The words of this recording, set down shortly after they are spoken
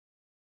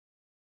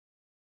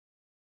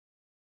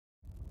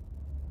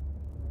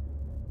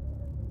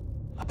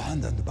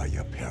abandoned by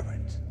your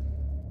parents,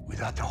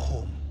 without a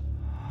home.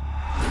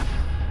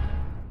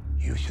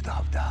 You should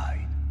have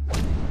died.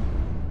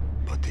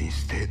 But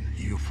instead,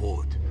 you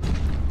fought.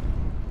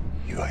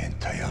 Your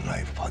entire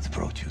life has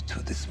brought you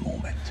to this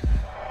moment.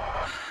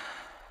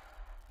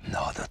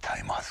 Now the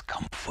time has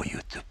come for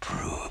you to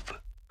prove.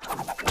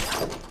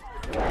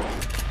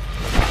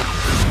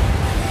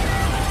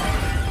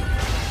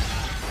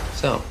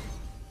 So,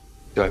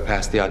 do I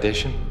pass the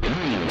audition?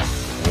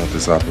 I want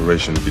this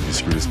operation to be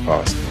discreet as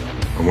possible.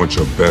 I want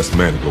your best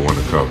man to go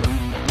undercover.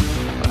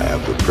 I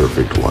have the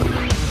perfect one.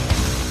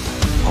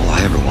 All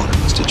I ever wanted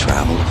was to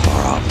travel to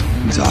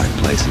far-off, exotic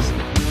places,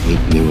 meet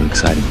new and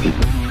exciting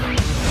people,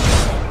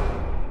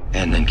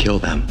 and then kill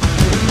them.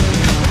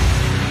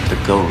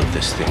 The goal of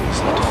this thing is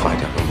not to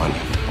find out for money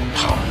or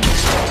power,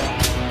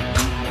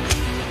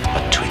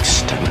 but to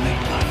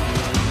exterminate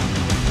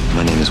life.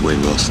 My name is Wade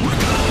Wilson.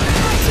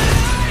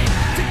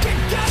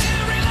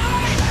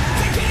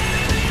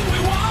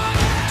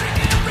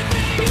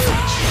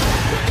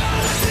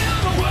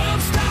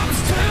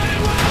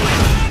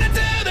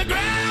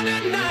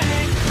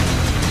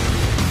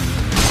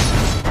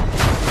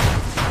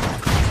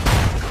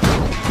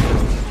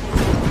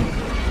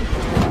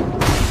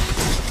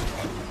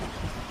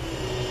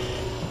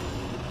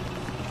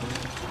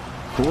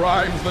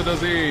 Crime's the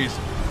disease.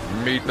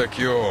 Meet the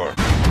cure.